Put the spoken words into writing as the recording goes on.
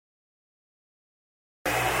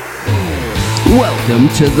Welcome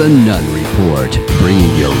to the Nunn Report,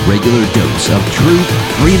 bringing your regular dose of truth,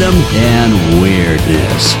 freedom, and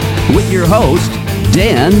weirdness. With your host,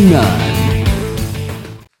 Dan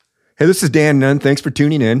Nunn. Hey, this is Dan Nunn. Thanks for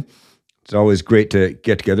tuning in. It's always great to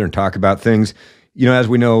get together and talk about things. You know, as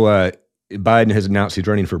we know, Biden has announced he's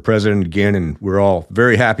running for president again, and we're all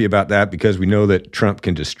very happy about that because we know that Trump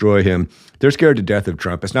can destroy him. They're scared to death of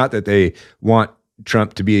Trump. It's not that they want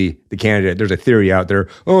Trump to be the candidate. There's a theory out there.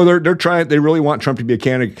 Oh, they're trying. They really want Trump to be a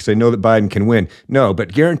candidate because they know that Biden can win. No,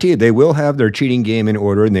 but guaranteed they will have their cheating game in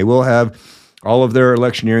order, and they will have all of their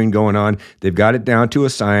electioneering going on. They've got it down to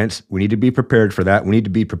a science. We need to be prepared for that. We need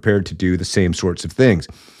to be prepared to do the same sorts of things.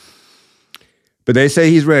 But they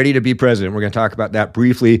say he's ready to be president. We're going to talk about that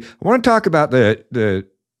briefly. I want to talk about the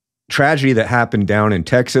tragedy that happened down in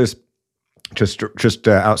Texas, just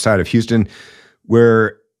outside of Houston,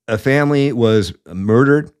 where a family was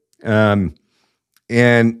murdered, and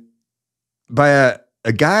by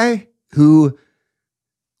a guy who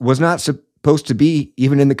was not supposed to be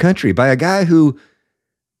even in the country, by a guy who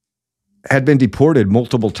had been deported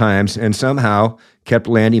multiple times and somehow kept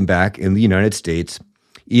landing back in the United States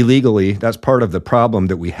illegally. That's part of the problem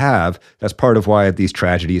that we have. That's part of why these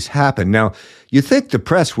tragedies happen. Now, you think the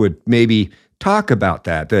press would maybe talk about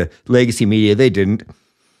that. The legacy media, they didn't.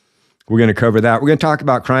 We're going to cover that. We're going to talk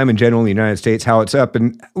about crime in general in the United States, how it's up.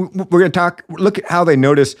 And we're going to look at how they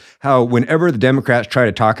notice how whenever the Democrats try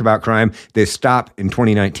to talk about crime, they stop in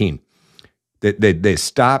 2019. They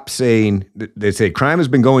stop saying, they say crime has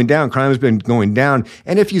been going down, crime has been going down.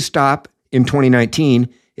 And if you stop in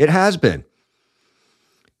 2019, it has been.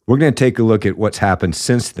 We're going to take a look at what's happened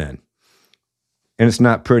since then. And it's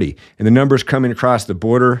not pretty. And the numbers coming across the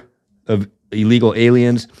border of illegal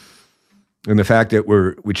aliens, and the fact that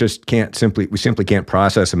we simply can't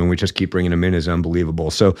process them, and we just keep bringing them in is unbelievable.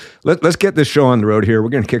 So let's get this show on the road here. We're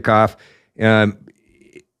going to kick off. Here's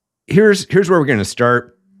where we're going to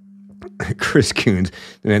start. Chris Coons,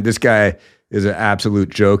 and this guy is an absolute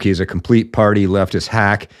joke. He's a complete party leftist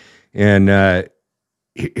hack. And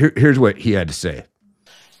here's what he had to say.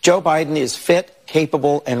 Joe Biden is fit,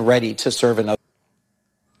 capable, and ready to serve another.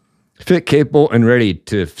 Fit, capable, and ready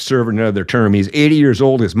to serve another term. He's 80 years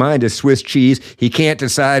old. His mind is Swiss cheese. He can't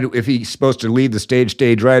decide if he's supposed to leave the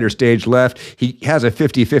stage right or stage left. He has a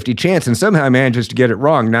 50-50 chance and somehow manages to get it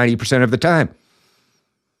wrong 90% of the time.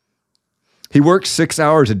 He works 6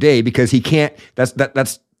 hours a day because he can't, that's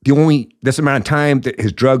this amount of time that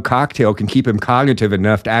his drug cocktail can keep him cognitive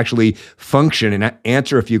enough to actually function and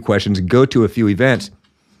answer a few questions and go to a few events.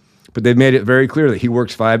 But they've made it very clear that he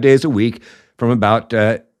works 5 days a week from about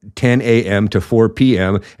 10 a.m. to 4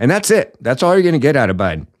 p.m., and that's it. That's all you're going to get out of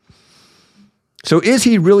Biden. So is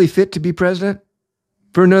he really fit to be president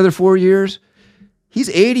for another 4 years? He's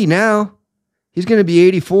 80 now. He's going to be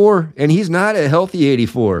 84, and he's not a healthy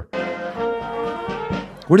 84.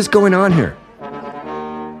 What is going on here?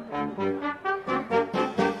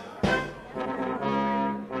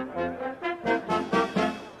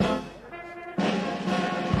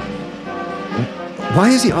 Why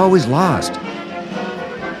is he always lost?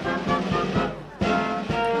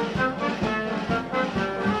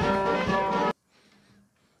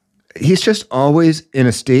 He's just always in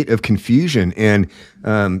a state of confusion. And,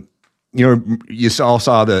 you all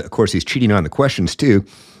saw of course, he's cheating on the questions too.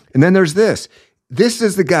 And then there's this. This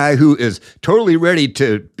is the guy who is totally ready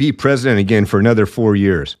to be president again for another 4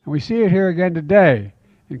 years. And we see it here again today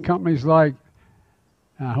in companies like,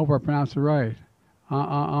 I hope I pronounced it right,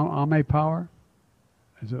 Ame Power.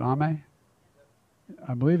 Is it Ame?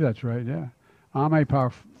 I believe that's right, yeah. Ame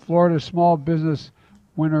Power, Florida Small Business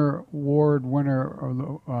Winner Award winner,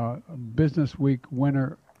 or Business Week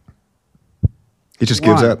winner. He just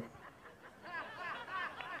gives up.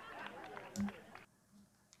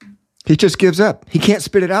 He just gives up. He can't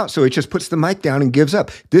spit it out, so he just puts the mic down and gives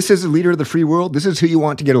up. This is the leader of the free world. This is who you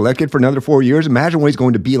want to get elected for another 4 years. Imagine what he's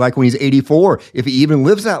going to be like when he's 84, if he even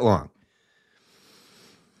lives that long.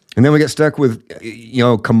 And then we get stuck with,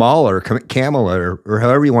 Kamala or Kamala or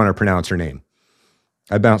however you want to pronounce her name.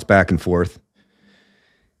 I bounce back and forth.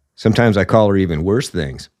 Sometimes I call her even worse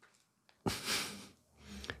things.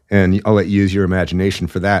 And I'll let you use your imagination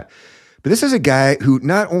for that. But this is a guy who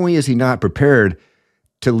not only is he not prepared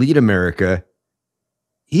to lead America,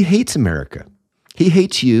 he hates America. He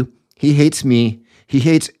hates you. He hates me. He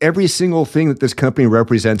hates every single thing that this company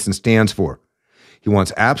represents and stands for. He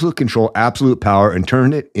wants absolute control, absolute power, and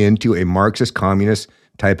turn it into a Marxist communist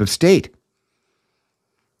type of state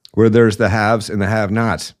where there's the haves and the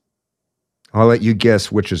have-nots. I'll let you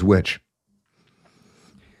guess which is which.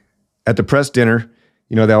 At the press dinner,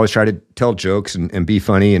 they always try to tell jokes and be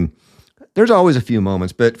funny. And there's always a few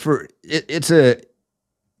moments, but the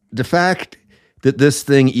fact that this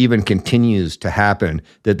thing even continues to happen,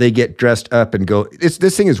 that they get dressed up and go,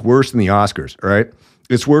 this thing is worse than the Oscars, all right?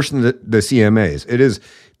 It's worse than the CMAs.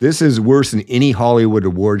 This is worse than any Hollywood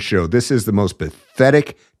award show. This is the most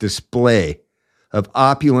pathetic display of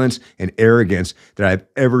opulence and arrogance that I've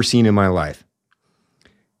ever seen in my life.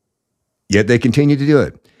 Yet they continue to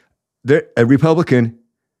do it. A Republican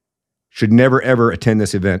should never, ever attend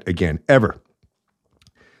this event again, ever.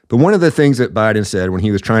 But one of the things that Biden said when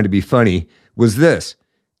he was trying to be funny was this.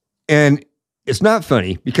 And it's not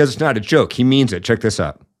funny because it's not a joke. He means it. Check this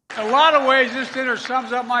out. In a lot of ways, this dinner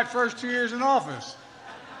sums up my first 2 years in office.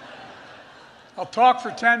 I'll talk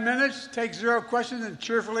for 10 minutes, take 0 questions, and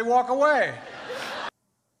cheerfully walk away.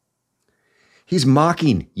 He's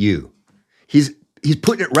mocking you. He's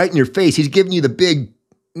putting it right in your face. He's giving you the big,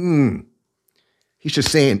 He's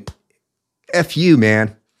just saying, F you,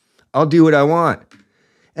 man. I'll do what I want.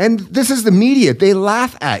 And this is the media. They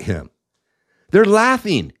laugh at him. They're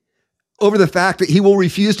laughing over the fact that he will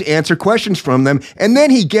refuse to answer questions from them. And then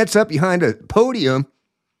he gets up behind a podium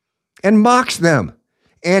and mocks them.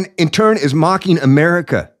 And in turn is mocking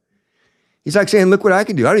America. He's like saying, look what I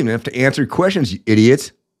can do. I don't even have to answer questions, you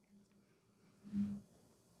idiots.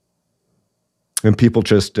 And people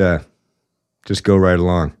just go right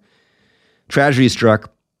along. Tragedy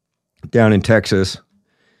struck down in Texas.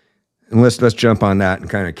 And let's jump on that and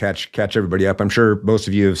kind of catch everybody up. I'm sure most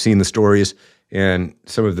of you have seen the stories and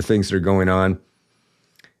some of the things that are going on.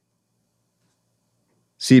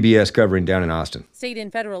 CBS covering down in Austin. State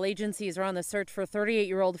and federal agencies are on the search for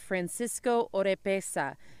 38-year-old Francisco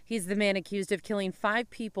Oropesa. He's the man accused of killing 5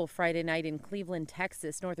 people Friday night in Cleveland,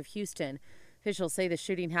 Texas, north of Houston. Officials say the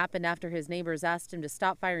shooting happened after his neighbors asked him to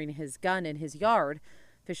stop firing his gun in his yard.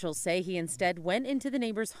 Officials say he instead went into the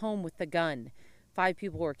neighbor's home with the gun. 5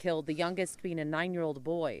 people were killed, the youngest being a 9-year-old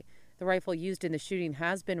boy. The rifle used in the shooting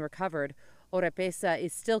has been recovered. Oropesa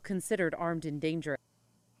is still considered armed and dangerous.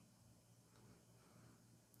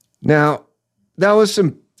 Now, that was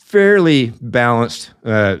some fairly balanced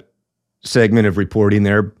segment of reporting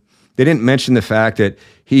there. They didn't mention the fact that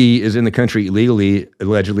he is in the country illegally,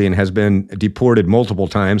 allegedly, and has been deported multiple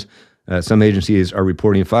times. Some agencies are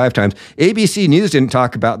reporting 5 times. ABC News didn't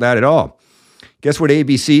talk about that at all. Guess what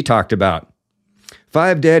ABC talked about?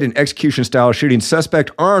 5 dead in execution-style shooting.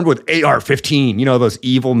 Suspect armed with AR-15. You know, those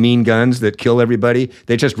evil, mean guns that kill everybody?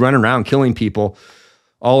 They just run around killing people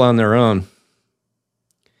all on their own.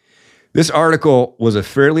 This article was a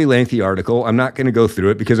fairly lengthy article. I'm not going to go through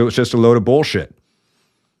it because it was just a load of bullshit.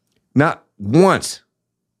 Not once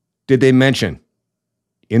did they mention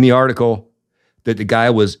in the article that the guy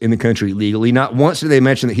was in the country illegally. Not once did they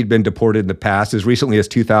mention that he'd been deported in the past. As recently as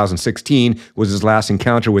 2016 was his last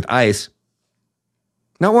encounter with ICE.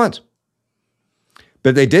 Not once.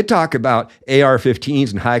 But they did talk about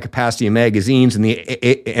AR-15s and high-capacity magazines and the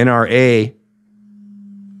NRA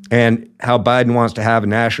and how Biden wants to have a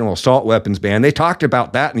national assault weapons ban. They talked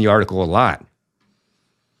about that in the article a lot.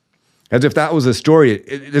 As if that was a story,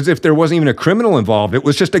 as if there wasn't even a criminal involved. It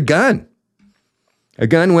was just a gun. A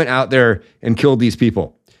gun went out there and killed these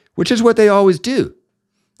people, which is what they always do.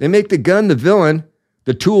 They make the gun the villain,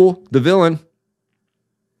 the tool the villain.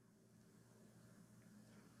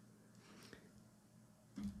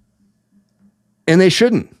 And they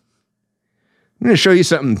shouldn't. I'm going to show you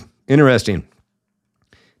something interesting.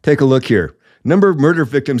 Take a look here. Number of murder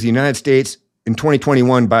victims in the United States in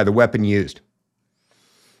 2021 by the weapon used.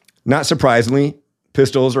 Not surprisingly,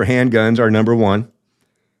 pistols or handguns are number 1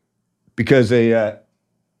 because they, let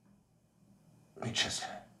me just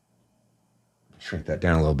shrink that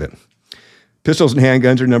down a little bit. Pistols and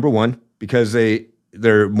handguns are number 1 because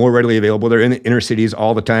they're more readily available. They're in the inner cities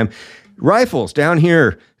all the time. Rifles down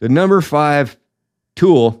here, the number 5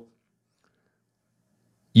 tool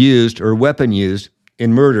used or weapon used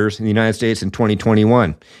in murders in the United States in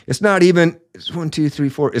 2021. It's not even, it's 1, 2, 3,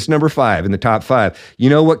 4. It's number 5 in the top 5. You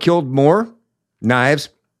know what killed more? Knives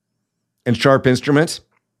and sharp instruments.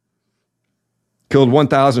 Killed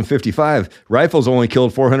 1,055. Rifles only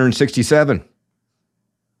killed 467.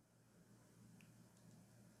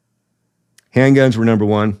 Handguns were number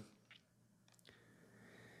 1.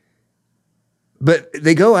 But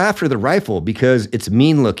they go after the rifle because it's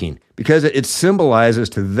mean looking, because it symbolizes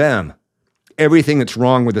to them everything that's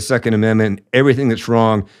wrong with the Second Amendment, everything that's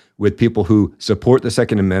wrong with people who support the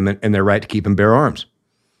Second Amendment and their right to keep and bear arms.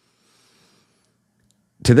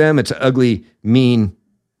 To them, it's an ugly, mean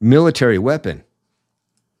military weapon.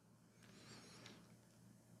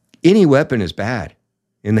 Any weapon is bad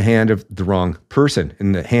in the hand of the wrong person,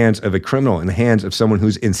 in the hands of a criminal, in the hands of someone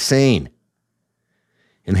who's insane.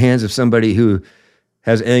 in the hands of somebody who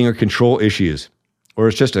has anger control issues or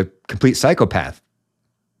is just a complete psychopath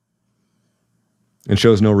and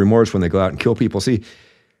shows no remorse when they go out and kill people. See,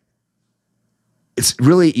 it's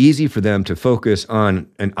really easy for them to focus on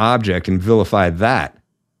an object and vilify that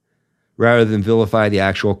rather than vilify the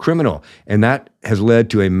actual criminal. And that has led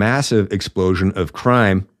to a massive explosion of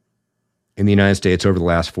crime in the United States over the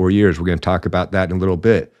last 4 years. We're going to talk about that in a little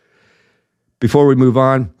bit. Before we move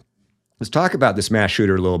on, let's talk about this mass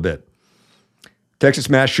shooter a little bit. Texas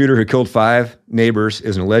mass shooter who killed 5 neighbors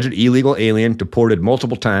is an alleged illegal alien deported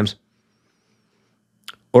multiple times.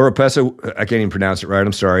 Oropesa, I can't even pronounce it right,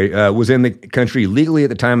 I'm sorry, was in the country legally at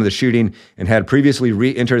the time of the shooting and had previously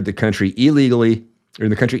re-entered the country illegally, or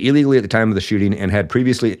in the country illegally at the time of the shooting and had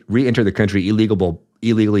previously re-entered the country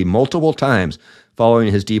illegally multiple times following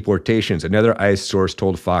his deportations. Another ICE source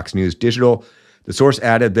told Fox News Digital. The source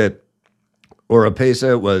added that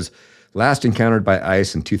Oropesa was last encountered by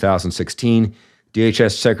ICE in 2016.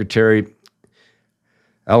 DHS Secretary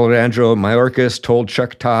Alejandro Mayorkas told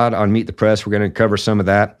Chuck Todd on Meet the Press, we're going to cover some of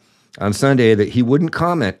that, on Sunday, that he wouldn't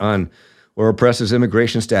comment on Oropesa's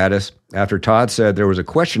immigration status after Todd said there was a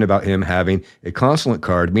question about him having a consulate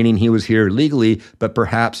card, meaning he was here legally, but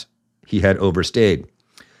perhaps he had overstayed.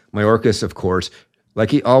 Mayorkas, of course,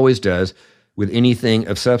 like he always does with anything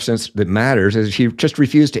of substance that matters, is he just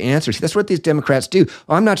refused to answer. See, that's what these Democrats do.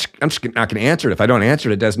 Oh, I'm just not going to answer it. If I don't answer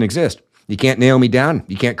it, it doesn't exist. You can't nail me down.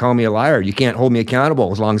 You can't call me a liar. You can't hold me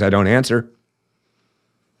accountable as long as I don't answer.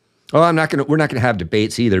 Oh, we're not going to have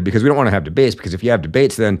debates either, because we don't want to have debates, because if you have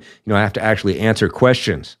debates, then, I have to actually answer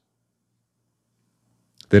questions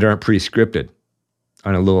that aren't pre-scripted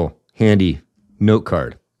on a little handy note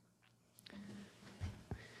card.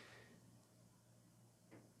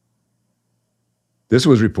 This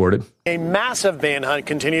was reported. A massive manhunt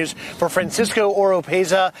continues for Francisco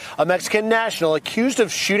Oropesa, a Mexican national accused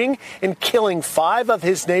of shooting and killing 5 of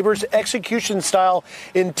his neighbors execution style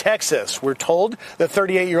in Texas. We're told the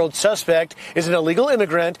 38-year-old suspect is an illegal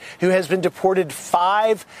immigrant who has been deported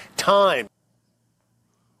 5 times.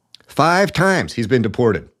 5 times he's been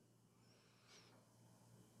deported.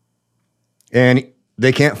 And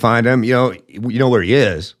they can't find him. You know where he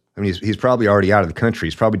is. I mean, he's probably already out of the country.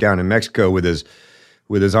 He's probably down in Mexico with his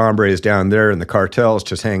hombres down there and the cartels,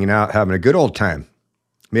 just hanging out, having a good old time.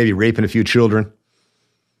 Maybe raping a few children,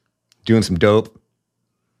 doing some dope,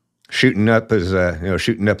 shooting up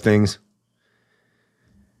things.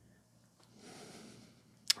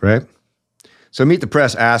 Right? So Meet the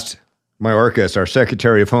Press asked Mayorkas, our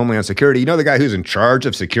Secretary of Homeland Security, the guy who's in charge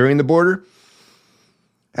of securing the border,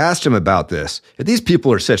 asked him about this. If these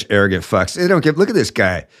people are such arrogant fucks, they don't look at this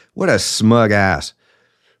guy. What a smug ass.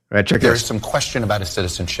 Right, There's some question about his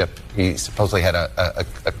citizenship. He supposedly had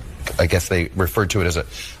I guess they referred to it as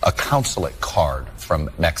a consulate card from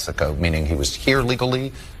Mexico, meaning he was here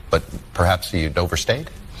legally, but perhaps he'd overstayed?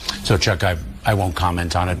 So, Chuck, I won't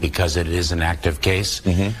comment on it because it is an active case.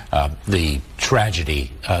 Mm-hmm. The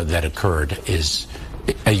tragedy that occurred is,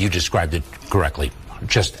 you described it correctly,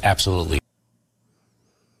 just absolutely.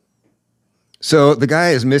 So the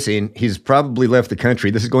guy is missing. He's probably left the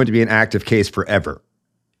country. This is going to be an active case forever.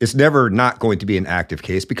 It's never not going to be an active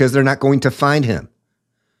case because they're not going to find him.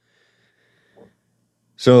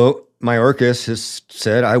 So Mayorkas has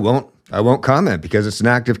said, I won't comment because it's an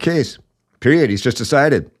active case. Period. He's just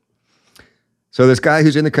decided. So this guy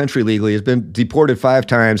who's in the country legally has been deported 5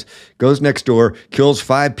 times, goes next door, kills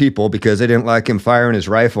 5 people because they didn't like him firing his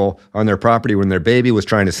rifle on their property when their baby was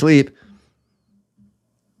trying to sleep,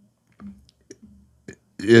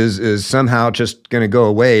 is somehow just going to go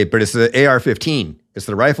away. But it's the AR-15. It's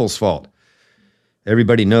the rifle's fault.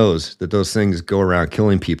 Everybody knows that those things go around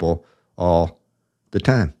killing people all the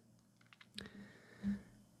time.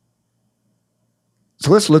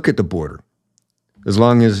 So let's look at the border. As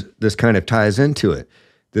long as this kind of ties into it.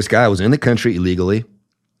 This guy was in the country illegally.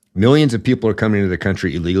 Millions of people are coming into the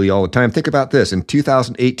country illegally all the time. Think about this. In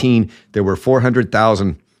 2018, there were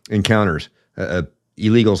 400,000 encounters,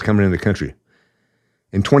 illegals coming into the country.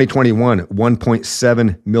 In 2021,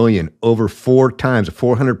 1.7 million, over 4 times, a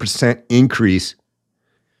 400% increase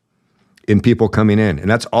in people coming in.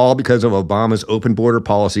 And that's all because of Obama's open border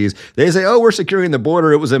policies. They say, we're securing the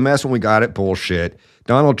border. It was a mess when we got it. Bullshit.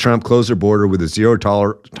 Donald Trump closed the border with a zero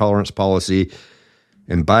tolerance policy,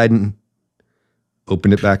 and Biden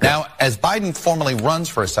opened it back up. Now, as Biden formally runs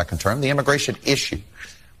for a second term, the immigration issue,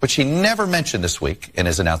 which he never mentioned this week in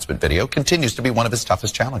his announcement video, continues to be one of his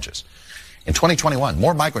toughest challenges. In 2021,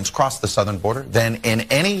 more migrants crossed the southern border than in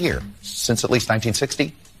any year since at least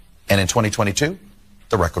 1960. And in 2022,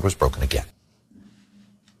 the record was broken again.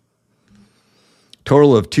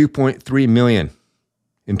 Total of 2.3 million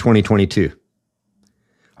in 2022.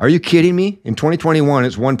 Are you kidding me? In 2021,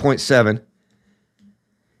 it's 1.7.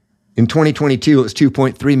 In 2022, it was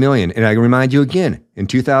 2.3 million. And I remind you again, in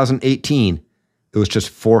 2018, it was just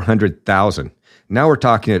 400,000. Now we're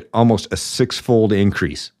talking at almost a six-fold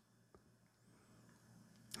increase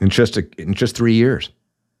in just 3 years.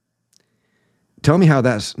 Tell me how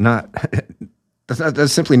that's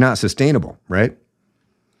simply not sustainable, right?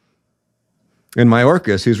 And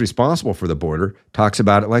Mayorkas, who's responsible for the border, talks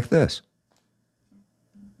about it like this.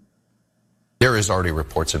 There is already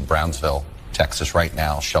reports in Brownsville, Texas right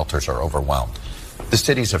now, shelters are overwhelmed. The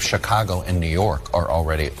cities of Chicago and New York are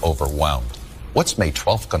already overwhelmed. What's May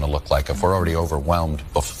 12th going to look like if we're already overwhelmed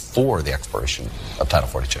before the expiration of Title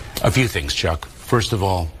 42? A few things, Chuck. First of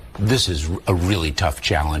all, this is a really tough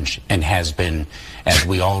challenge and has been, as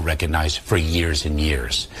we all recognize, for years and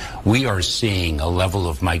years. We are seeing a level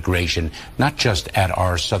of migration, not just at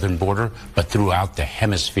our southern border, but throughout the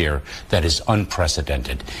hemisphere that is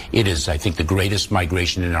unprecedented. It is, I think, the greatest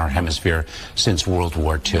migration in our hemisphere since World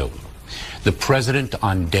War II. The president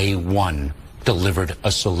on day one delivered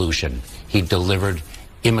a solution. He delivered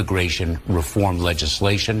immigration reform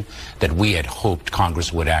legislation that we had hoped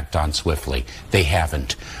Congress would act on swiftly. They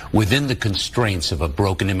haven't. Within the constraints of a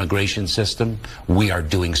broken immigration system, we are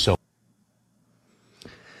doing so.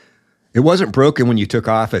 It wasn't broken when you took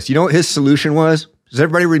office. You know what his solution was? Does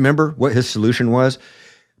everybody remember what his solution was?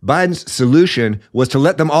 Biden's solution was to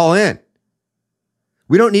let them all in.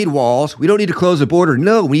 We don't need walls. We don't need to close the border.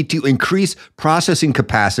 No, we need to increase processing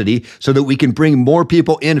capacity so that we can bring more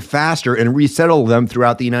people in faster and resettle them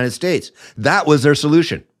throughout the United States. That was their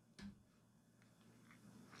solution.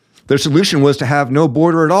 Their solution was to have no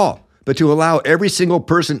border at all, but to allow every single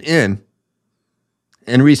person in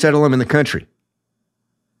and resettle them in the country.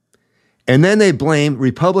 And then they blame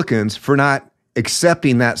Republicans for not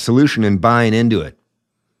accepting that solution and buying into it.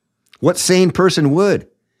 What sane person would?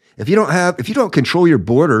 If you don't control your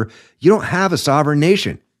border, you don't have a sovereign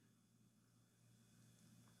nation.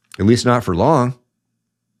 At least not for long.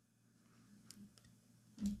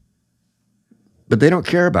 But they don't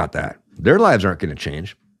care about that. Their lives aren't going to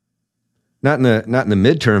change. Not in the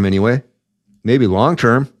midterm anyway. Maybe long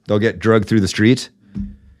term, they'll get drugged through the streets.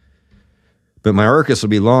 But Mayorkas will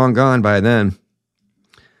be long gone by then.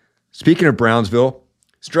 Speaking of Brownsville,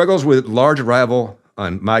 struggles with large arrival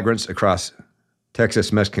on migrants across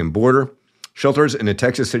Texas-Mexican border. Shelters in a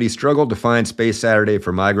Texas city struggled to find space Saturday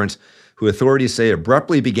for migrants who authorities say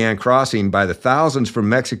abruptly began crossing by the thousands from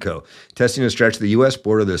Mexico, testing a stretch of the U.S.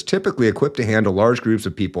 border that is typically equipped to handle large groups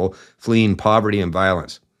of people fleeing poverty and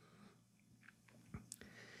violence.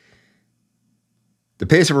 The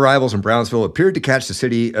pace of arrivals in Brownsville appeared to catch the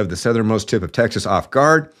city of the southernmost tip of Texas off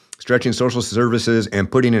guard, stretching social services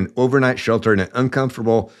and putting an overnight shelter in an uncommon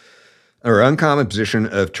position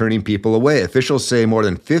of turning people away. Officials say more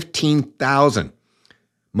than 15,000,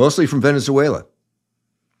 mostly from Venezuela,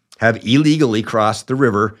 have illegally crossed the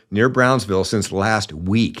river near Brownsville since last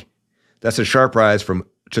week. That's a sharp rise from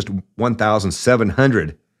just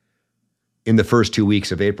 1,700 in the first 2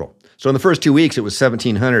 weeks of April. So in the first 2 weeks, it was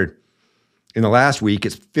 1,700. In the last week,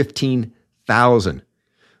 it's 15,000,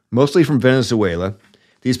 mostly from Venezuela.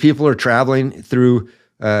 These people are traveling through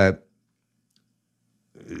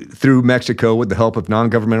Mexico with the help of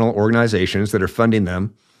non-governmental organizations that are funding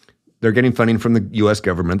them. They're getting funding from the U.S.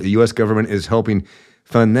 government. The U.S. government is helping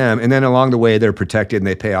fund them. And then along the way, they're protected and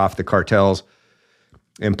they pay off the cartels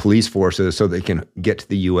and police forces so they can get to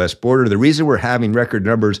the U.S. border. The reason we're having record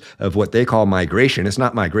numbers of what they call migration, it's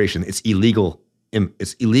not migration, it's illegal.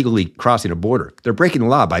 It's illegally crossing a border. They're breaking the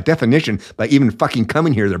law. By definition, by even fucking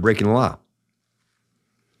coming here, they're breaking the law.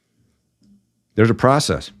 There's a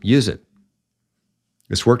process. Use it.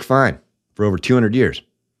 It's worked fine for over 200 years.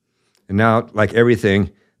 And now, like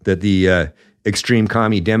everything that the extreme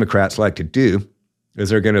commie Democrats like to do, is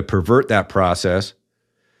they're going to pervert that process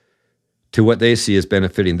to what they see as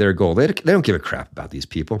benefiting their goal. They don't give a crap about these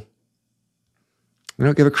people. They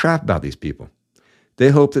don't give a crap about these people. They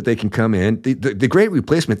hope that they can come in. The great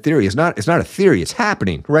replacement theory is not a theory. It's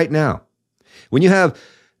happening right now. When you have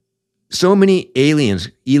so many aliens,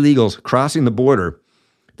 illegals crossing the border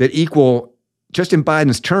that equal, just in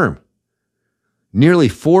Biden's term, nearly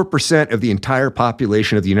 4% of the entire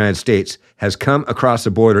population of the United States has come across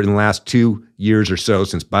the border in the last 2 years or so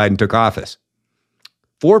since Biden took office.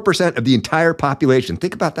 4% of the entire population.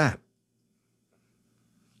 Think about that.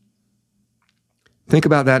 Think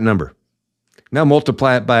about that number. Now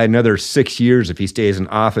multiply it by another 6 years if he stays in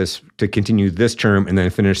office to continue this term and then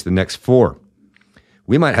finish the next 4.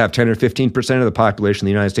 We might have 10 or 15% of the population of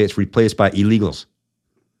the United States replaced by illegals.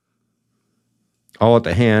 all at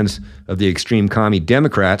the hands of the extreme commie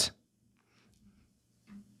Democrats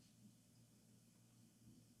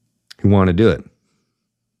who want to do it.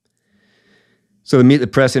 So the Meet the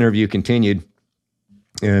Press interview continued,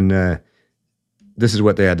 and this is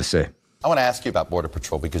what they had to say. I want to ask you about Border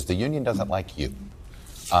Patrol because the union doesn't like you.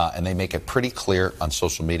 And they make it pretty clear on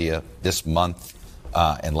social media this month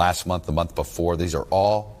and last month, the month before. These are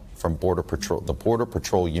all from Border Patrol, the Border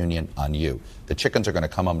Patrol union on you. The chickens are going to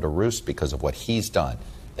come home to roost because of what he's done.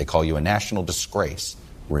 They call you a national disgrace.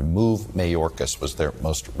 Remove Mayorkas was their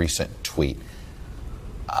most recent tweet.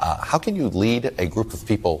 How can you lead a group of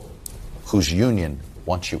people whose union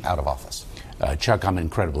wants you out of office? Chuck, I'm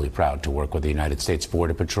incredibly proud to work with the United States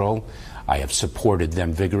Border Patrol. I have supported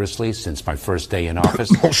them vigorously since my first day in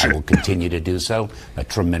office. I will continue to do so. A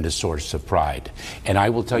tremendous source of pride. And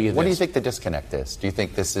I will tell you this. What do you think the disconnect is? Do you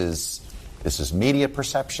think this is media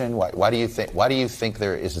perception? Why do you think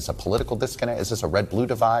there is this a political disconnect? Is this a red-blue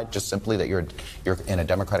divide? Just simply that you're in a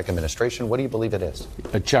Democratic administration? What do you believe it is?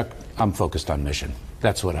 Chuck, I'm focused on mission.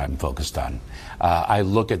 That's what I'm focused on. I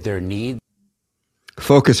look at their needs.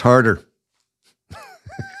 Focus harder.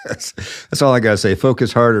 That's all I gotta say.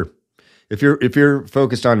 Focus harder. If you're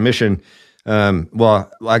focused on mission, well,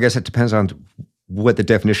 I guess it depends on what the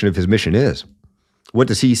definition of his mission is. What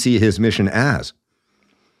does he see his mission as?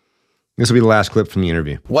 This will be the last clip from the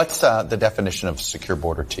interview. What's the definition of secure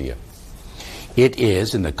border to you? It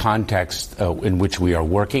is, in the context in which we are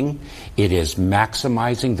working, it is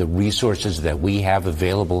maximizing the resources that we have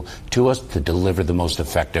available to us to deliver the most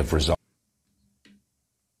effective results.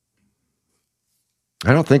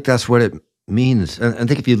 I don't think that's what it means. I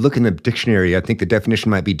think if you look in the dictionary, I think the definition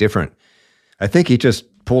might be different. I think he just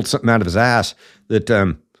pulled something out of his ass that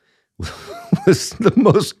was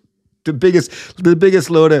the biggest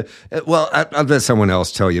load of, well, I'll let someone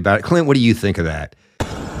else tell you about it. Clint, what do you think of that?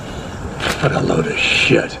 What a load of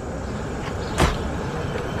shit.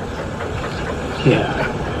 Yeah.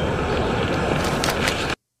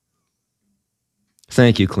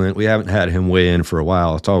 Thank you, Clint. We haven't had him weigh in for a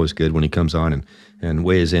while. It's always good when he comes on and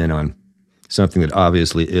weighs in on something that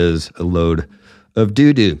obviously is a load of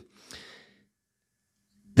doo-doo.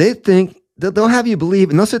 They think that they'll have you believe,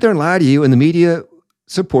 and they'll sit there and lie to you, and the media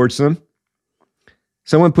supports them.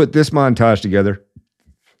 Someone put this montage together.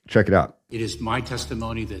 Check it out. It is my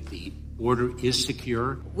testimony that the border is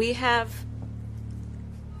secure. We have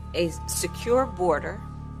a secure border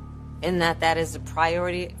in that is a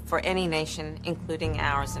priority for any nation, including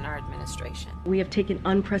ours and our administration. We have taken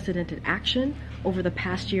unprecedented action over the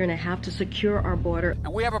past year and a half to secure our border.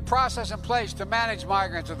 And we have a process in place to manage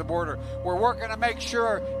migrants at the border. We're working to make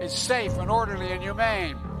sure it's safe and orderly and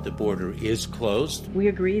humane. The border is closed. We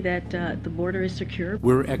agree that the border is secure.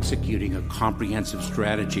 We're executing a comprehensive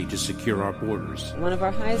strategy to secure our borders. One of our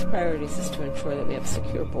highest priorities is to ensure that we have a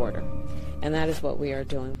secure border, and that is what we are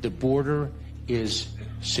doing. The border is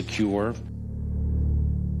secure.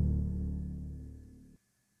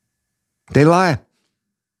 They lie.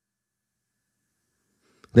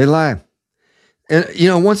 They lie.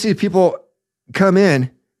 And, once these people come in,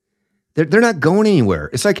 they're not going anywhere.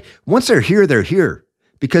 It's like once they're here, they're here.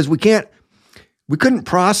 Because we couldn't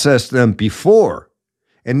process them before.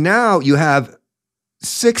 And now you have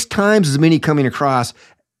 6 times as many coming across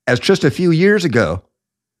as just a few years ago.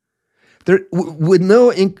 We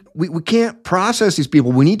can't process these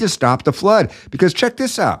people. We need to stop the flood. Because check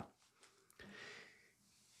this out.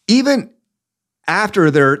 Even after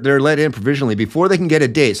they're let in provisionally, before they can get a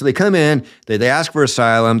date. So they come in, they ask for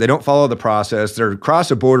asylum, they don't follow the process, they're across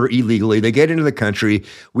the border illegally, they get into the country,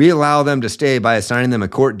 we allow them to stay by assigning them a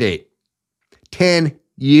court date. 10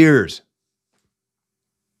 years.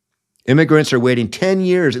 Immigrants are waiting 10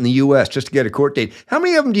 years in the U.S. just to get a court date. How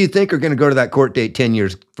many of them do you think are going to go to that court date 10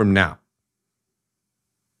 years from now?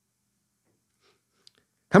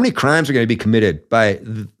 How many crimes are going to be committed by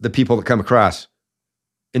the people that come across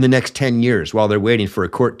in the next 10 years while they're waiting for a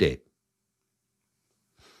court date?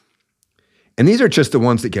 And these are just the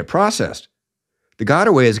ones that get processed. The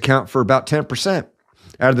gotaways account for about 10%.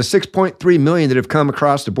 Out of the 6.3 million that have come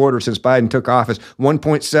across the border since Biden took office,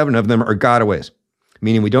 1.7 of them are gotaways,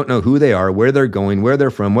 meaning we don't know who they are, where they're going, where they're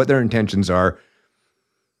from, what their intentions are.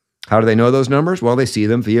 How do they know those numbers? Well, they see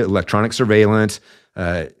them via electronic surveillance,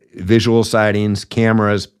 visual sightings,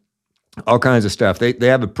 cameras, all kinds of stuff. They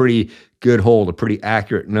have a pretty good hold, a pretty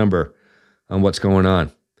accurate number on what's going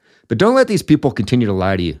on. But don't let these people continue to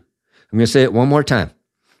lie to you. I'm going to say it one more time.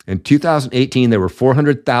 In 2018, there were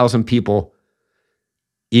 400,000 people,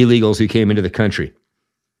 illegals, who came into the country.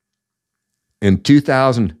 In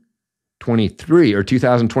 2023 or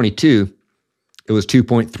 2022, it was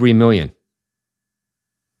 2.3 million.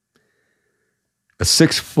 A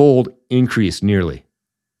six-fold increase nearly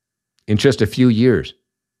in just a few years.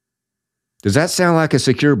 Does that sound like a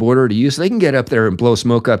secure border to you? So they can get up there and blow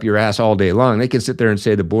smoke up your ass all day long. They can sit there and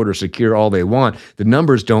say the border's secure all they want. The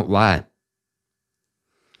numbers don't lie.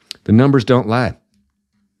 The numbers don't lie.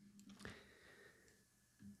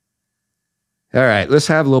 All right, let's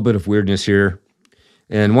have a little bit of weirdness here.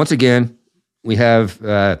 And once again, we have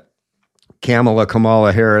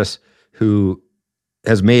Kamala Harris, who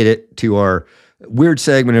has made it to our weird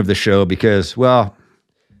segment of the show because, well,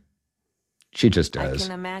 she just does. I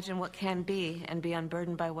can imagine what can be and be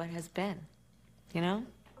unburdened by what has been. You know?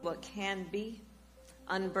 What can be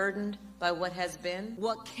unburdened by what has been.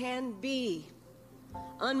 What can be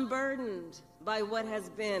unburdened by what has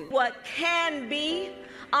been. What can be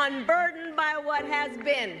unburdened by what has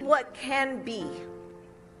been. What can be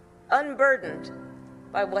unburdened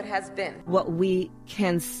by what has been. What we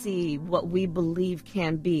can see, what we believe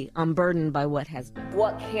can be unburdened by what has been.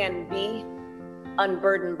 What can be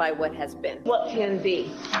unburdened by what has been. What can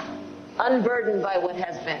be unburdened by what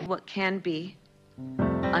has been. What can be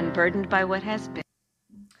unburdened by what has been.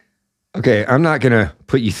 Okay, I'm not going to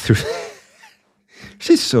put you through.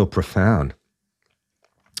 She's so profound.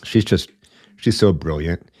 She's so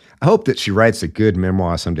brilliant. I hope that she writes a good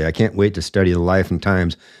memoir someday. I can't wait to study the life and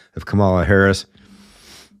times of Kamala Harris.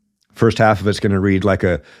 First half of it's going to read like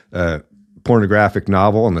a pornographic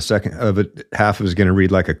novel, and the second half of it is going to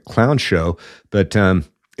read like a clown show. But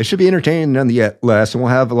it should be entertaining nonetheless, and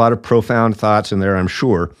we'll have a lot of profound thoughts in there, I'm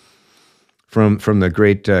sure, from the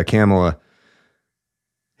great Kamala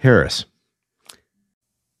Harris.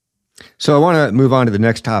 So I want to move on to the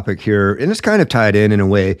next topic here, and it's kind of tied in a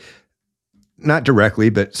way, not directly,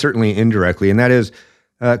 but certainly indirectly, and that is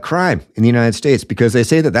crime in the United States, because they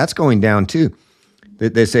say that that's going down too.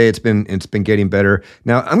 They say it's been getting better.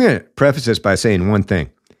 Now, I'm going to preface this by saying one thing.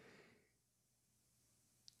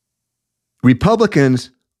 Republicans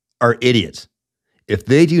are idiots. If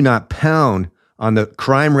they do not pound on the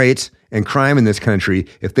crime rates and crime in this country,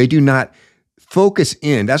 if they do not focus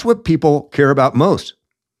in, that's what people care about most,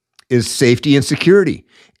 is safety and security.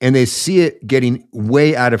 And they see it getting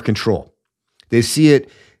way out of control. They see it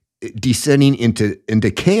descending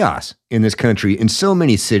into chaos in this country in so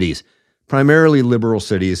many cities, primarily liberal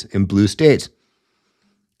cities in blue states.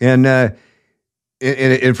 And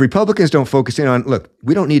if Republicans don't focus in on, look,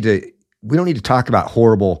 we don't need to talk about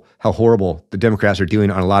how horrible the Democrats are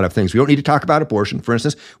doing on a lot of things. We don't need to talk about abortion, for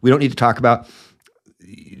instance. We don't need to talk about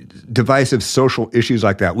divisive social issues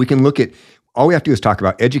like that. We can look at, all we have to do is talk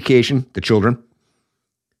about education, the children,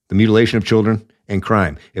 the mutilation of children, and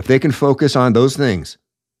crime. If they can focus on those things,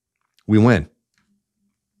 we win.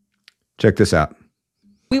 Check this out.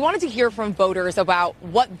 We wanted to hear from voters about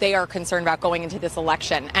what they are concerned about going into this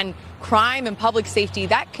election. And crime and public safety,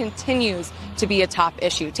 that continues to be a top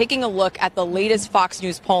issue. Taking a look at the latest Fox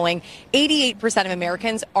News polling, 88% of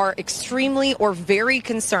Americans are extremely or very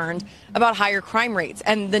concerned about higher crime rates.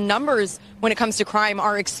 And the numbers when it comes to crime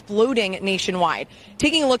are exploding nationwide.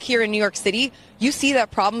 Taking a look here in New York City, you see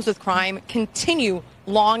that problems with crime continue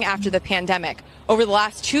long after the pandemic. Over the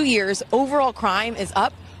last 2 years, overall crime is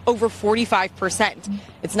up over 45%.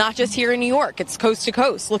 It's not just here in New York, it's coast to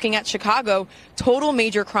coast. Looking at Chicago, total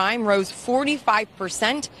major crime rose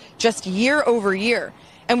 45% just year over year.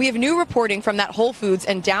 And we have new reporting from that Whole Foods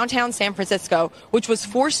in downtown San Francisco, which was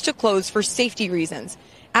forced to close for safety reasons.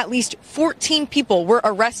 At least 14 people were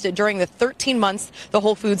arrested during the 13 months the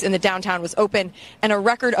Whole Foods in the downtown was open, and a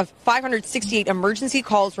record of 568 emergency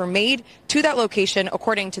calls were made to that location,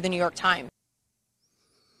 according to the New York Times.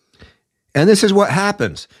 And this is what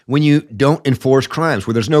happens when you don't enforce crimes,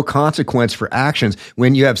 where there's no consequence for actions,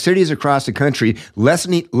 when you have cities across the country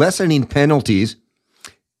lessening penalties,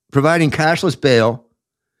 providing cashless bail,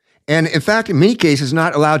 and in fact, in many cases,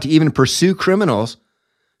 not allowed to even pursue criminals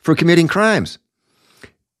for committing crimes.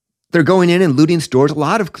 They're going in and looting stores, a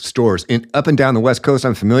lot of stores up and down the West Coast.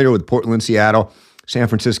 I'm familiar with Portland, Seattle, San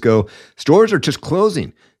Francisco. Stores are just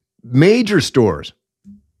closing, major stores.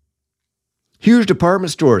 Huge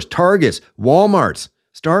department stores, Targets, Walmarts,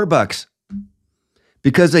 Starbucks,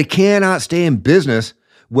 because they cannot stay in business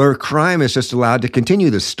where crime is just allowed to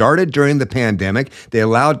continue. This started during the pandemic. They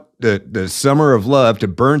allowed the summer of love to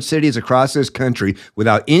burn cities across this country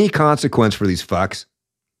without any consequence for these fucks.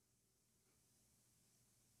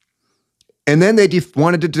 And then they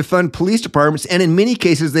wanted to defund police departments, and in many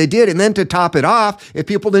cases they did. And then to top it off, if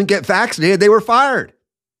people didn't get vaccinated, they were fired.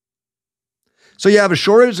 So you have a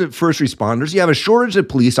shortage of first responders, you have a shortage of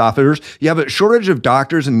police officers, you have a shortage of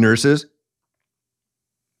doctors and nurses.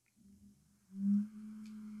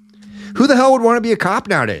 Who the hell would want to be a cop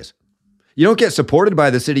nowadays? You don't get supported by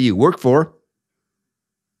the city you work for.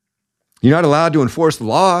 You're not allowed to enforce the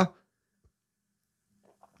law.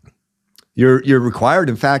 You're required,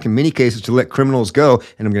 in fact, in many cases, to let criminals go.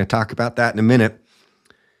 And I'm going to talk about that in a minute,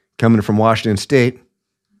 coming from Washington State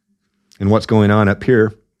and what's going on up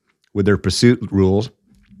here with their pursuit rules.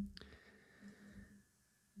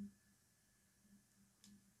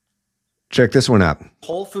 Check this one out.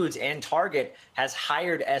 Whole Foods and Target has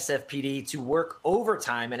hired SFPD to work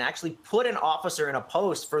overtime and actually put an officer in a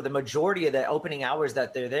post for the majority of the opening hours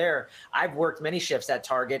that they're there. I've worked many shifts at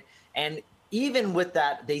Target, and even with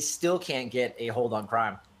that, they still can't get a hold on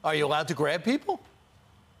crime. Are you allowed to grab people?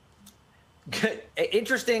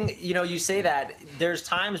 Interesting, you say that. There's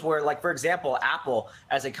times where, like, for example, Apple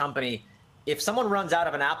as a company, if someone runs out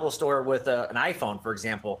of an Apple store with an iPhone, for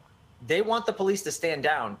example, they want the police to stand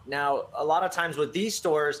down. Now, a lot of times with these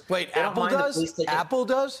stores, wait, Apple does? Apple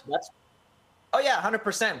does? Oh yeah,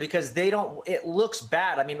 100%, because it looks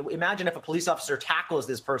bad. I mean, imagine if a police officer tackles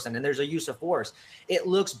this person and there's a use of force. It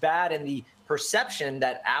looks bad in the perception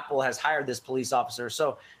that Apple has hired this police officer.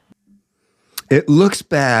 So it looks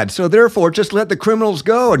bad. So therefore, just let the criminals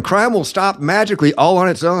go and crime will stop magically all on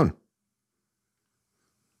its own.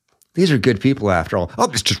 These are good people after all. Oh,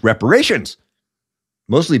 it's just reparations.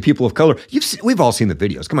 Mostly people of color. We've all seen the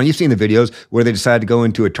videos. Come on, you've seen the videos where they decide to go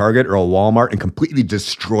into a Target or a Walmart and completely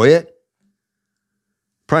destroy it.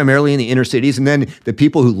 Primarily in the inner cities. And then the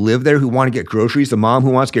people who live there who want to get groceries, the mom who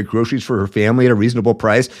wants to get groceries for her family at a reasonable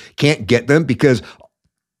price, can't get them because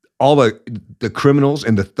all the criminals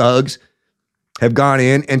and the thugs have gone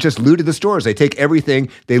in and just looted the stores. They take everything.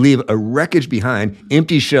 They leave a wreckage behind,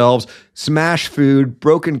 empty shelves, smashed food,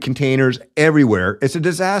 broken containers everywhere. It's a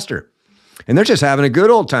disaster. And they're just having a good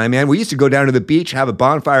old time, man. We used to go down to the beach, have a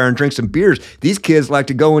bonfire, and drink some beers. These kids like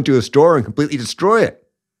to go into a store and completely destroy it.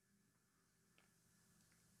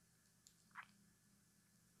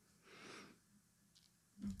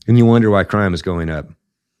 And you wonder why crime is going up.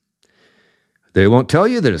 They won't tell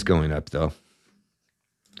you that it's going up, though.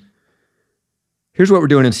 Here's what we're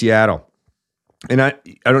doing in Seattle. And I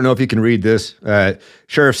don't know if you can read this.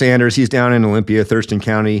 Sheriff Sanders, he's down in Olympia, Thurston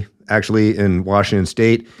County, actually in Washington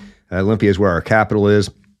State. Olympia is where our capital is.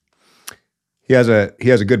 He has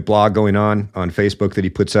a good blog going on Facebook that he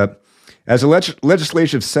puts up. As the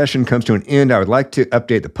legislative session comes to an end, I would like to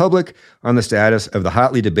update the public on the status of the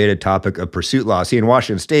hotly debated topic of pursuit law. See, in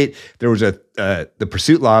Washington State, there was the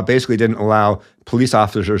pursuit law basically didn't allow police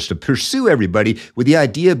officers to pursue everybody, with the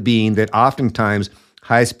idea being that oftentimes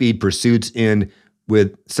high-speed pursuits end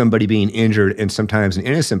with somebody being injured and sometimes an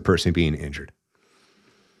innocent person being injured.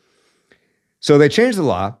 So they changed the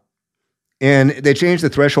law. And they changed the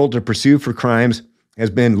threshold to pursue for crimes has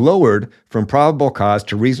been lowered from probable cause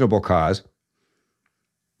to reasonable cause.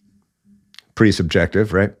 Pretty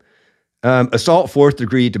subjective, right? Assault, fourth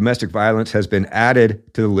degree domestic violence has been added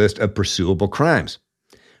to the list of pursuable crimes.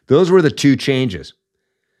 Those were the two changes.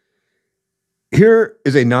 Here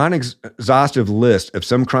is a non-exhaustive list of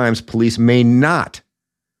some crimes police may not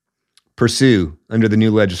pursue under the new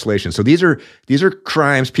legislation. So these are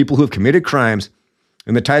crimes, people who have committed crimes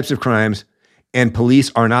and the types of crimes, and police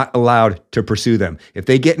are not allowed to pursue them. If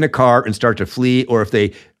they get in a car and start to flee, or if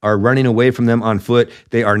they are running away from them on foot,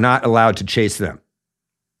 they are not allowed to chase them.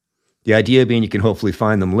 The idea being you can hopefully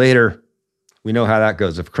find them later. We know how that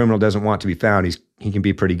goes. If a criminal doesn't want to be found, he can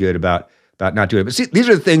be pretty good about not doing it. But see, these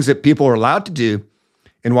are the things that people are allowed to do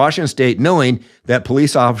in Washington State, knowing that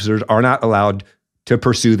police officers are not allowed to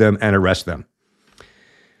pursue them and arrest them.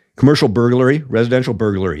 Commercial burglary, residential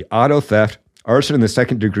burglary, auto theft, arson in the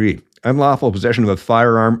second degree, unlawful possession of a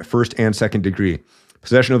firearm, first and second degree,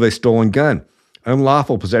 possession of a stolen gun,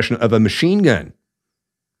 unlawful possession of a machine gun,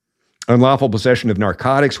 unlawful possession of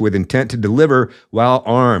narcotics with intent to deliver while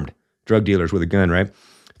armed, drug dealers with a gun, right?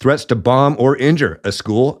 Threats to bomb or injure a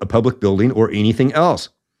school, a public building, or anything else.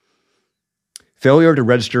 Failure to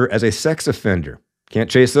register as a sex offender. Can't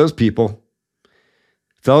chase those people.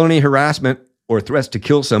 Felony harassment or threats to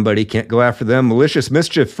kill somebody, can't go after them. Malicious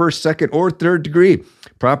mischief, first, second, or third degree.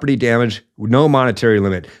 Property damage, no monetary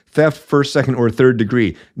limit. Theft, first, second, or third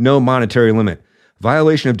degree, no monetary limit.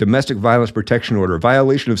 Violation of domestic violence protection order.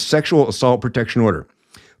 Violation of sexual assault protection order.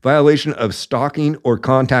 Violation of stalking or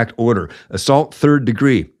contact order. Assault, third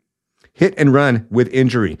degree. Hit and run with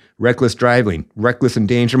injury. Reckless driving. Reckless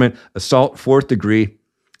endangerment. Assault, fourth degree.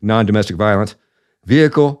 Non-domestic violence.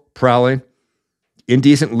 Vehicle, prowling.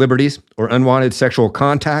 Indecent liberties or unwanted sexual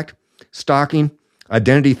contact, stalking,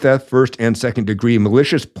 identity theft, first and second degree,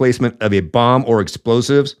 malicious placement of a bomb or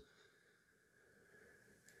explosives,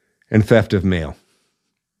 and theft of mail.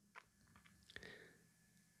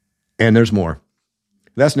 And there's more.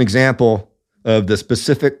 That's an example of the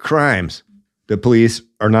specific crimes the police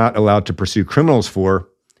are not allowed to pursue criminals for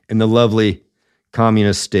in the lovely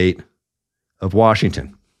communist state of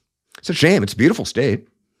Washington. It's a shame. It's a beautiful state.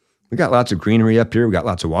 We got lots of greenery up here. We got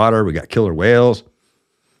lots of water. We got killer whales.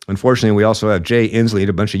 Unfortunately, we also have Jay Inslee and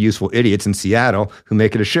a bunch of useful idiots in Seattle who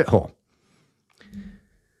make it a shithole.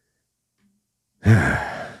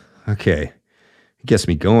 Okay. It gets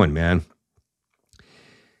me going, man.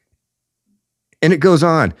 And it goes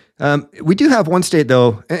on. We do have one state,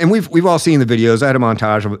 though, and we've all seen the videos. I had a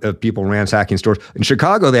montage of people ransacking stores. In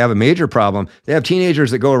Chicago, they have a major problem. They have teenagers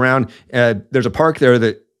that go around. There's a park there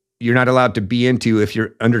that you're not allowed to be into if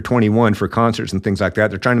you're under 21 for concerts and things like that.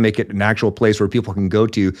 They're trying to make it an actual place where people can go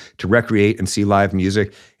to recreate and see live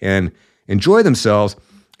music and enjoy themselves.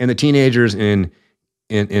 And the teenagers in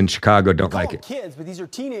Chicago don't like it. Kids, but these are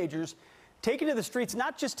teenagers taken to the streets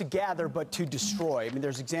not just to gather, but to destroy. I mean,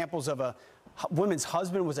 there's examples of a woman's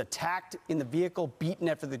husband was attacked in the vehicle, beaten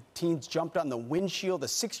after the teens jumped on the windshield. A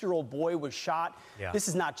 6-year-old boy was shot. Yeah. This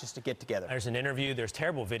is not just a get-together. There's an interview. There's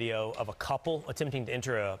terrible video of a couple attempting to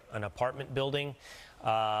enter an apartment building.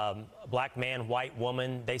 Black man, white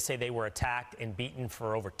woman. They say they were attacked and beaten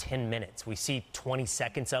for over 10 minutes. We see 20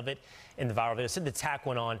 seconds of it in the viral video. Said the attack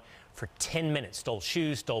went on for 10 minutes. Stole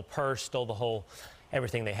shoes, stole purse, stole the whole,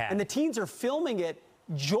 everything they had. And the teens are filming it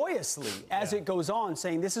joyously as it goes on,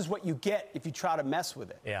 saying this is what you get if you try to mess with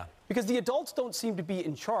it. Yeah. Because the adults don't seem to be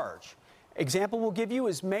in charge. Example we'll give you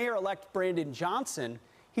is Mayor-elect Brandon Johnson.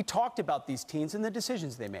 He talked about these teens and the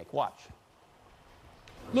decisions they make. Watch.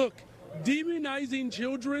 Look, demonizing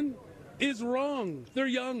children is wrong. They're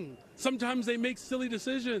young. Sometimes they make silly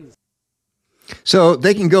decisions. So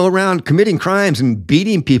they can go around committing crimes and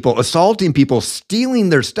beating people, assaulting people, stealing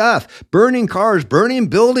their stuff, burning cars, burning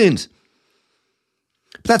buildings.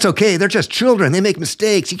 But that's okay. They're just children. They make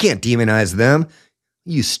mistakes. You can't demonize them.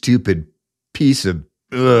 You stupid piece of...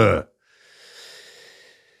 Ugh.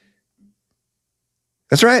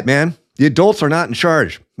 That's right, man. The adults are not in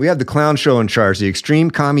charge. We have the clown show in charge, the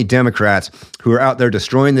extreme commie Democrats who are out there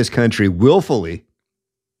destroying this country willfully.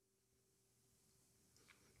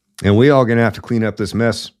 And we all going to have to clean up this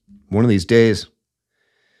mess one of these days.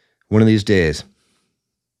 One of these days.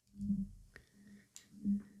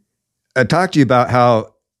 I talked to you about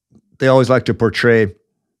how they always like to portray.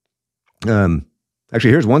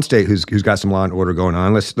 Actually, here's one state who's got some law and order going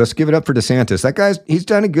on. Let's give it up for DeSantis. That he's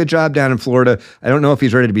done a good job down in Florida. I don't know if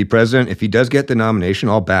he's ready to be president. If he does get the nomination,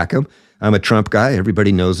 I'll back him. I'm a Trump guy.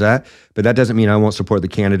 Everybody knows that. But that doesn't mean I won't support the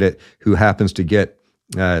candidate who happens to get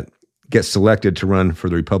selected to run for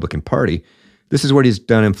the Republican Party. This is what he's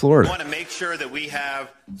done in Florida. We want to make sure that we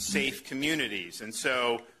have safe communities. And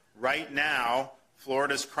so right now,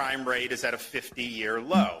 Florida's crime rate is at a 50-year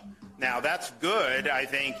low. Now, that's good, I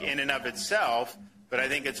think, in and of itself, but I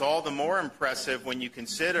think it's all the more impressive when you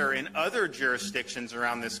consider in other jurisdictions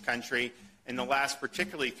around this country, in the last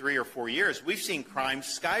particularly 3 or 4 years, we've seen crime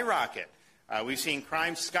skyrocket. We've seen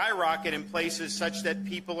crime skyrocket in places such that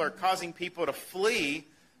people are causing people to flee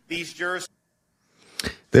these jurisdictions.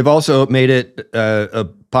 They've also made it a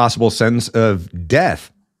possible sentence of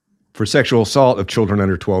death for sexual assault of children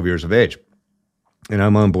under 12 years of age. And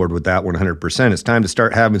I'm on board with that 100%. It's time to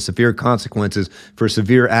start having severe consequences for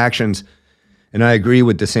severe actions. And I agree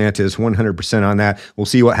with DeSantis 100% on that. We'll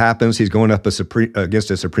see what happens. He's going up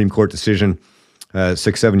against a Supreme Court decision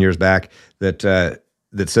 6-7 years back that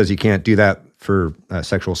says you can't do that for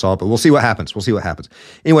sexual assault. But we'll see what happens. We'll see what happens.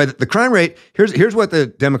 Anyway, the crime rate, here's what the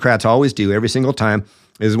Democrats always do every single time,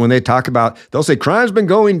 is when they talk about, they'll say, crime's been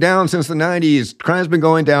going down since the 90s. Crime's been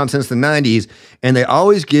going down since the 90s. And they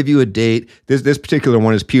always give you a date. This particular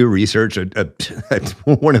one is Pew Research,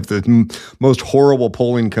 one of the most horrible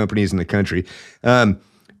polling companies in the country.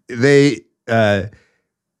 They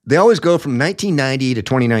always go from 1990 to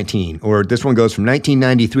 2019, or this one goes from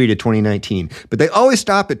 1993 to 2019. But they always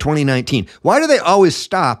stop at 2019. Why do they always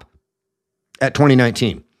stop at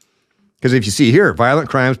 2019? Because if you see here, violent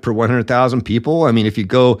crimes per 100,000 people, I mean, if you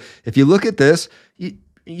look at this,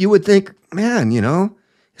 you would think, man,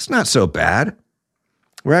 it's not so bad.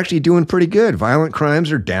 We're actually doing pretty good. Violent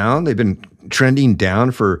crimes are down. They've been trending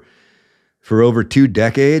down for over 2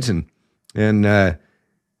 decades. And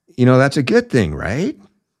that's a good thing, right?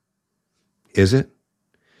 Is it?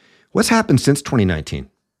 What's happened since 2019?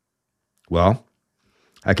 Well,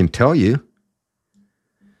 I can tell you,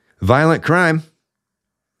 violent crime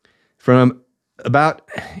from about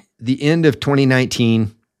the end of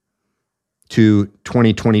 2019 to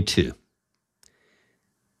 2022.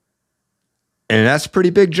 And that's a pretty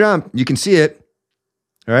big jump. You can see it,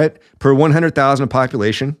 all right? Per 100,000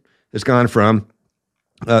 population, it's gone from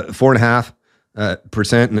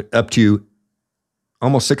 4.5% up to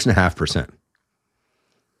almost 6.5%.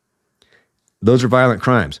 Those are violent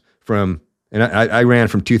crimes and I ran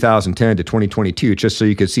from 2010 to 2022 just so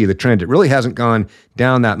you could see the trend. It really hasn't gone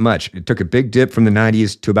down that much. It took a big dip from the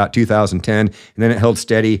 90s to about 2010, and then it held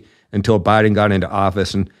steady until Biden got into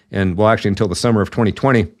office, and well, actually until the summer of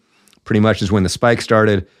 2020, pretty much is when the spike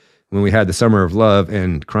started, when we had the summer of love,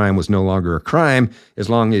 and crime was no longer a crime as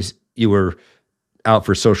long as you were out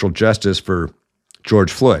for social justice for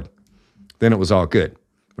George Floyd. Then it was all good,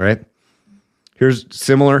 right? Here's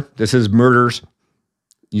similar. This is murders.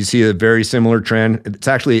 You see a very similar trend. It's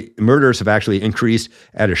actually, murders have actually increased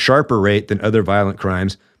at a sharper rate than other violent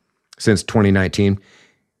crimes since 2019.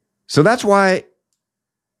 So that's why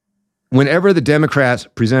whenever the Democrats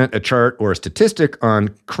present a chart or a statistic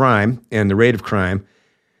on crime and the rate of crime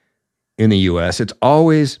in the U.S., they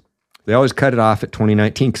always cut it off at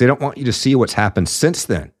 2019 because they don't want you to see what's happened since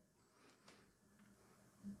then.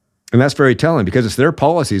 And that's very telling because it's their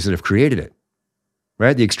policies that have created it.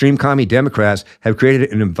 Right? The extreme commie Democrats have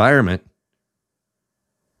created an environment,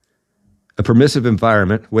 a permissive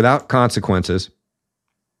environment without consequences.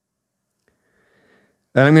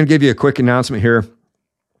 And I'm going to give you a quick announcement here.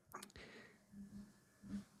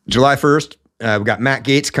 July 1st, we've got Matt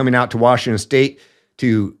Gaetz coming out to Washington State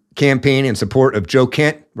to campaign in support of Joe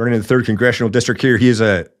Kent, running in the 3rd Congressional District here. He is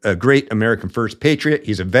a great American First patriot.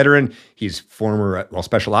 He's a veteran. He's former,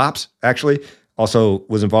 special ops, actually. Also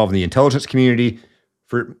was involved in the intelligence community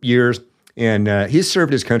for years, and he's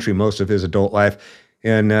served his country most of his adult life.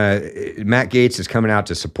 And Matt Gaetz is coming out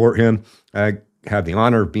to support him. I have the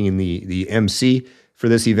honor of being the MC for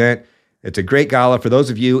this event. It's a great gala. For those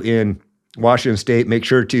of you in Washington State, make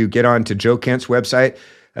sure to get on to Joe Kent's website,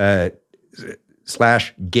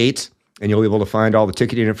 /Gaetz, and you'll be able to find all the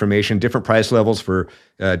ticketing information, different price levels for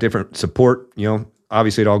different support.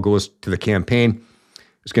 Obviously it all goes to the campaign.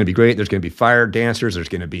 It's going to be great. There's going to be fire dancers. There's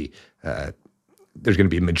going to be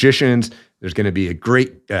magicians. There's going to be a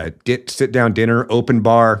great sit-down dinner, open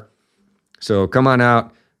bar. So come on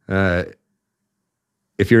out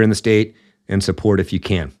if you're in the state and support if you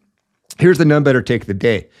can. Here's the none better take of the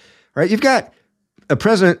day. All right, you've got a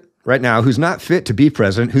president right now who's not fit to be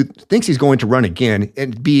president, who thinks he's going to run again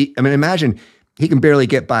and imagine he can barely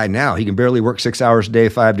get by now. He can barely work 6 hours a day,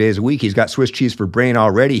 5 days a week. He's got Swiss cheese for brain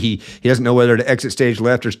already. He doesn't know whether to exit stage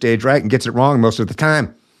left or stage right and gets it wrong most of the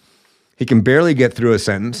time. He can barely get through a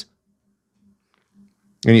sentence,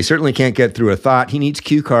 and he certainly can't get through a thought. He needs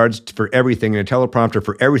cue cards for everything and a teleprompter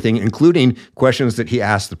for everything, including questions that he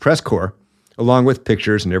asks the press corps, along with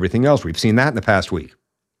pictures and everything else. We've seen that in the past week.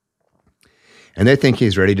 And they think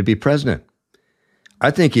he's ready to be president.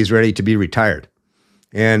 I think he's ready to be retired.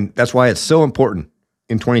 And that's why it's so important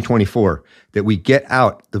in 2024 that we get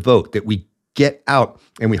out the vote, that we get out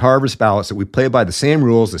and we harvest ballots, that we play by the same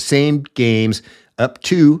rules, the same games up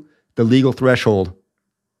to the legal threshold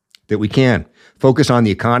that we can. Focus on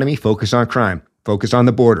the economy, focus on crime, focus on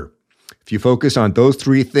the border. If you focus on those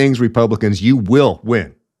three things, Republicans, you will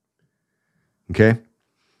win. Okay?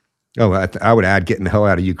 Oh, I would add getting the hell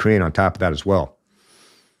out of Ukraine on top of that as well.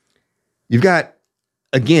 You've got,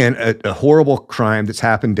 again, a horrible crime that's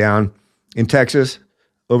happened down in Texas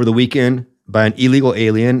over the weekend by an illegal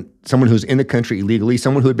alien, someone who's in the country illegally,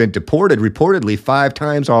 someone who had been deported reportedly 5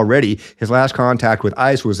 times already. His last contact with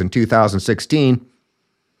ICE was in 2016.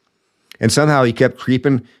 And somehow he kept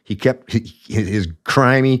creeping. He kept his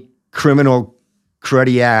crimey, criminal,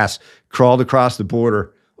 cruddy ass crawled across the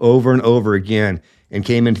border over and over again and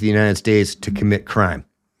came into the United States to commit crime.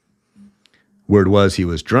 Word was he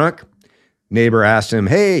was drunk. Neighbor asked him,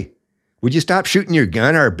 "Hey, would you stop shooting your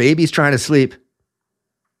gun? Our baby's trying to sleep."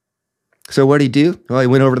 So what'd he do? Well, he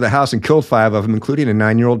went over to the house and killed 5 of them, including a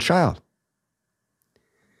 9-year-old child.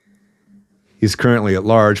 He's currently at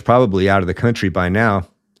large, probably out of the country by now.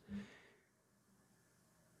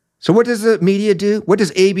 So what does the media do? What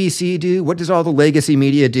does ABC do? What does all the legacy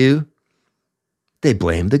media do? They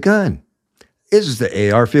blame the gun. This is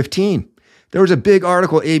the AR-15. There was a big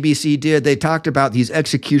article ABC did. They talked about these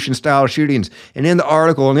execution-style shootings. And in the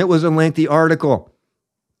article, and it was a lengthy article,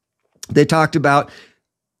 they talked about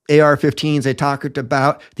AR-15s. They talked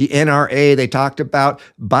about the NRA. They talked about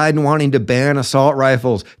Biden wanting to ban assault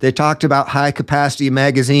rifles. They talked about high-capacity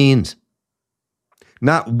magazines.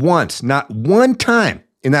 Not once, not one time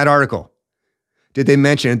in that article did they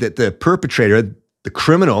mention that the perpetrator, the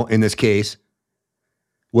criminal in this case,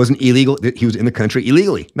 wasn't illegal, that he was in the country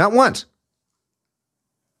illegally. Not once.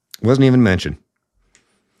 Wasn't even mentioned.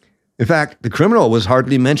 In fact, the criminal was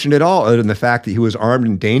hardly mentioned at all, other than the fact that he was armed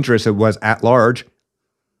and dangerous and was at large.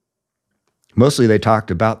 Mostly they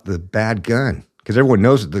talked about the bad gun, because everyone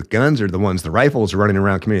knows that the guns are the ones, the rifles are running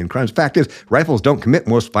around committing crimes. Fact is, rifles don't commit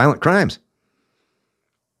most violent crimes.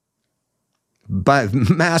 by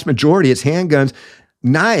mass majority, it's handguns,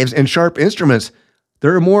 knives, and sharp instruments.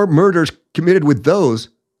 There are more murders committed with those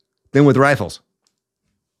than with rifles.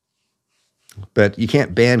 But you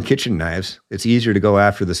can't ban kitchen knives. It's easier to go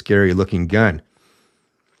after the scary-looking gun.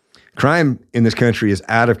 Crime in this country is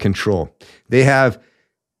out of control. They have,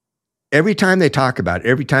 every time they talk about it,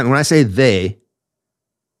 every time, when I say they,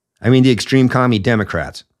 I mean the extreme commie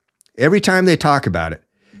Democrats. Every time they talk about it,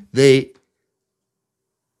 they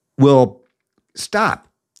will stop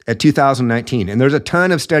at 2019. And there's a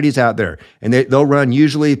ton of studies out there, and they'll run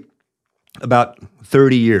usually about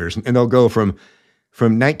 30 years, and they'll go from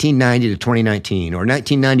 1990 to 2019 or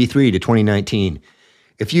 1993 to 2019.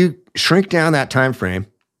 If you shrink down that time frame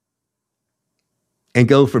and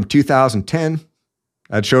go from 2010,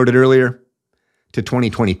 I showed it earlier, to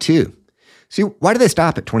 2022. See, why do they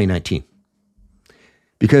stop at 2019?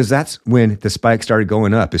 Because that's when the spike started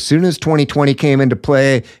going up. As soon as 2020 came into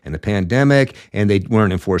play and the pandemic, and they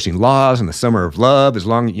weren't enforcing laws and the summer of love, as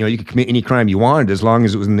long, you could commit any crime you wanted as long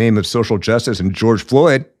as it was in the name of social justice and George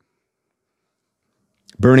Floyd,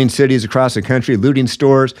 burning cities across the country, looting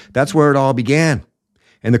stores, that's where it all began.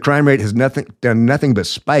 And the crime rate has done nothing but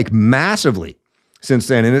spike massively since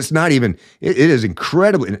then. And it's not even, it is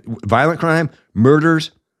incredibly, violent crime,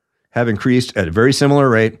 murders have increased at a very similar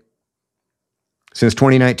rate since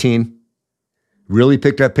 2019, really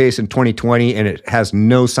picked up pace in 2020, and it has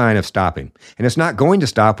no sign of stopping. And it's not going to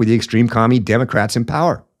stop with the extreme commie Democrats in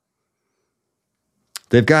power.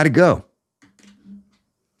 They've got to go.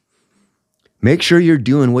 Make sure you're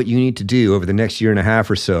doing what you need to do over the next year and a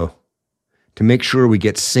half or so to make sure we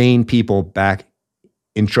get sane people back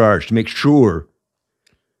in charge, to make sure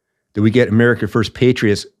that we get America First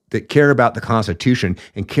patriots that care about the Constitution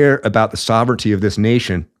and care about the sovereignty of this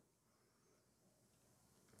nation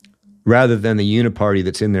rather than the uniparty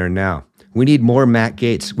that's in there now. We need more Matt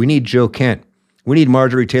Gaetz. We need Joe Kent. We need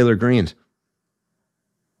Marjorie Taylor Greens.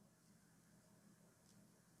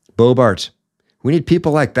 Bobarts. We need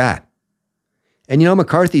people like that. And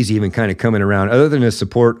McCarthy's even kind of coming around. Other than his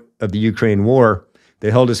support of the Ukraine war,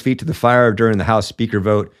 they held his feet to the fire during the House Speaker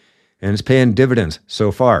vote, and it's paying dividends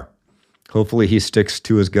so far. Hopefully he sticks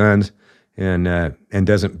to his guns and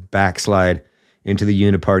doesn't backslide into the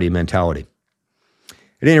uniparty mentality.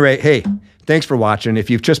 At any rate, hey, thanks for watching.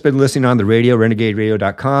 If you've just been listening on the radio,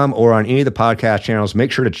 renegaderadio.com, or on any of the podcast channels,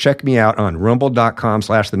 make sure to check me out on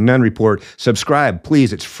rumble.com/The Nunn Report. Subscribe,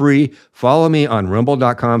 please. It's free. Follow me on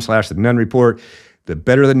rumble.com/The Nunn Report. The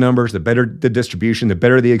better the numbers, the better the distribution, the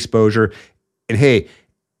better the exposure. And hey,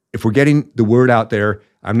 if we're getting the word out there,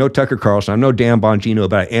 I'm no Tucker Carlson, I'm no Dan Bongino,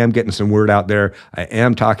 but I am getting some word out there. I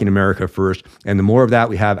am talking America first. And the more of that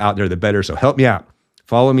we have out there, the better. So help me out.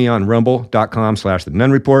 Follow me on rumble.com/The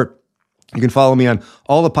Nunn Report. You can follow me on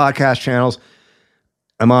all the podcast channels.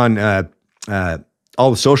 I'm on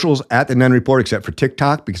all the socials at The Nunn Report, except for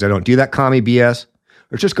TikTok, because I don't do that commie BS.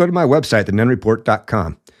 Or just go to my website,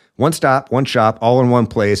 thenunnreport.com. One stop, one shop, all in one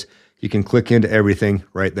place. You can click into everything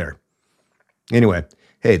right there. Anyway,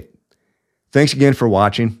 hey, thanks again for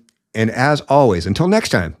watching. And as always, until next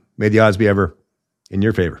time, may the odds be ever in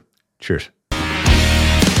your favor. Cheers.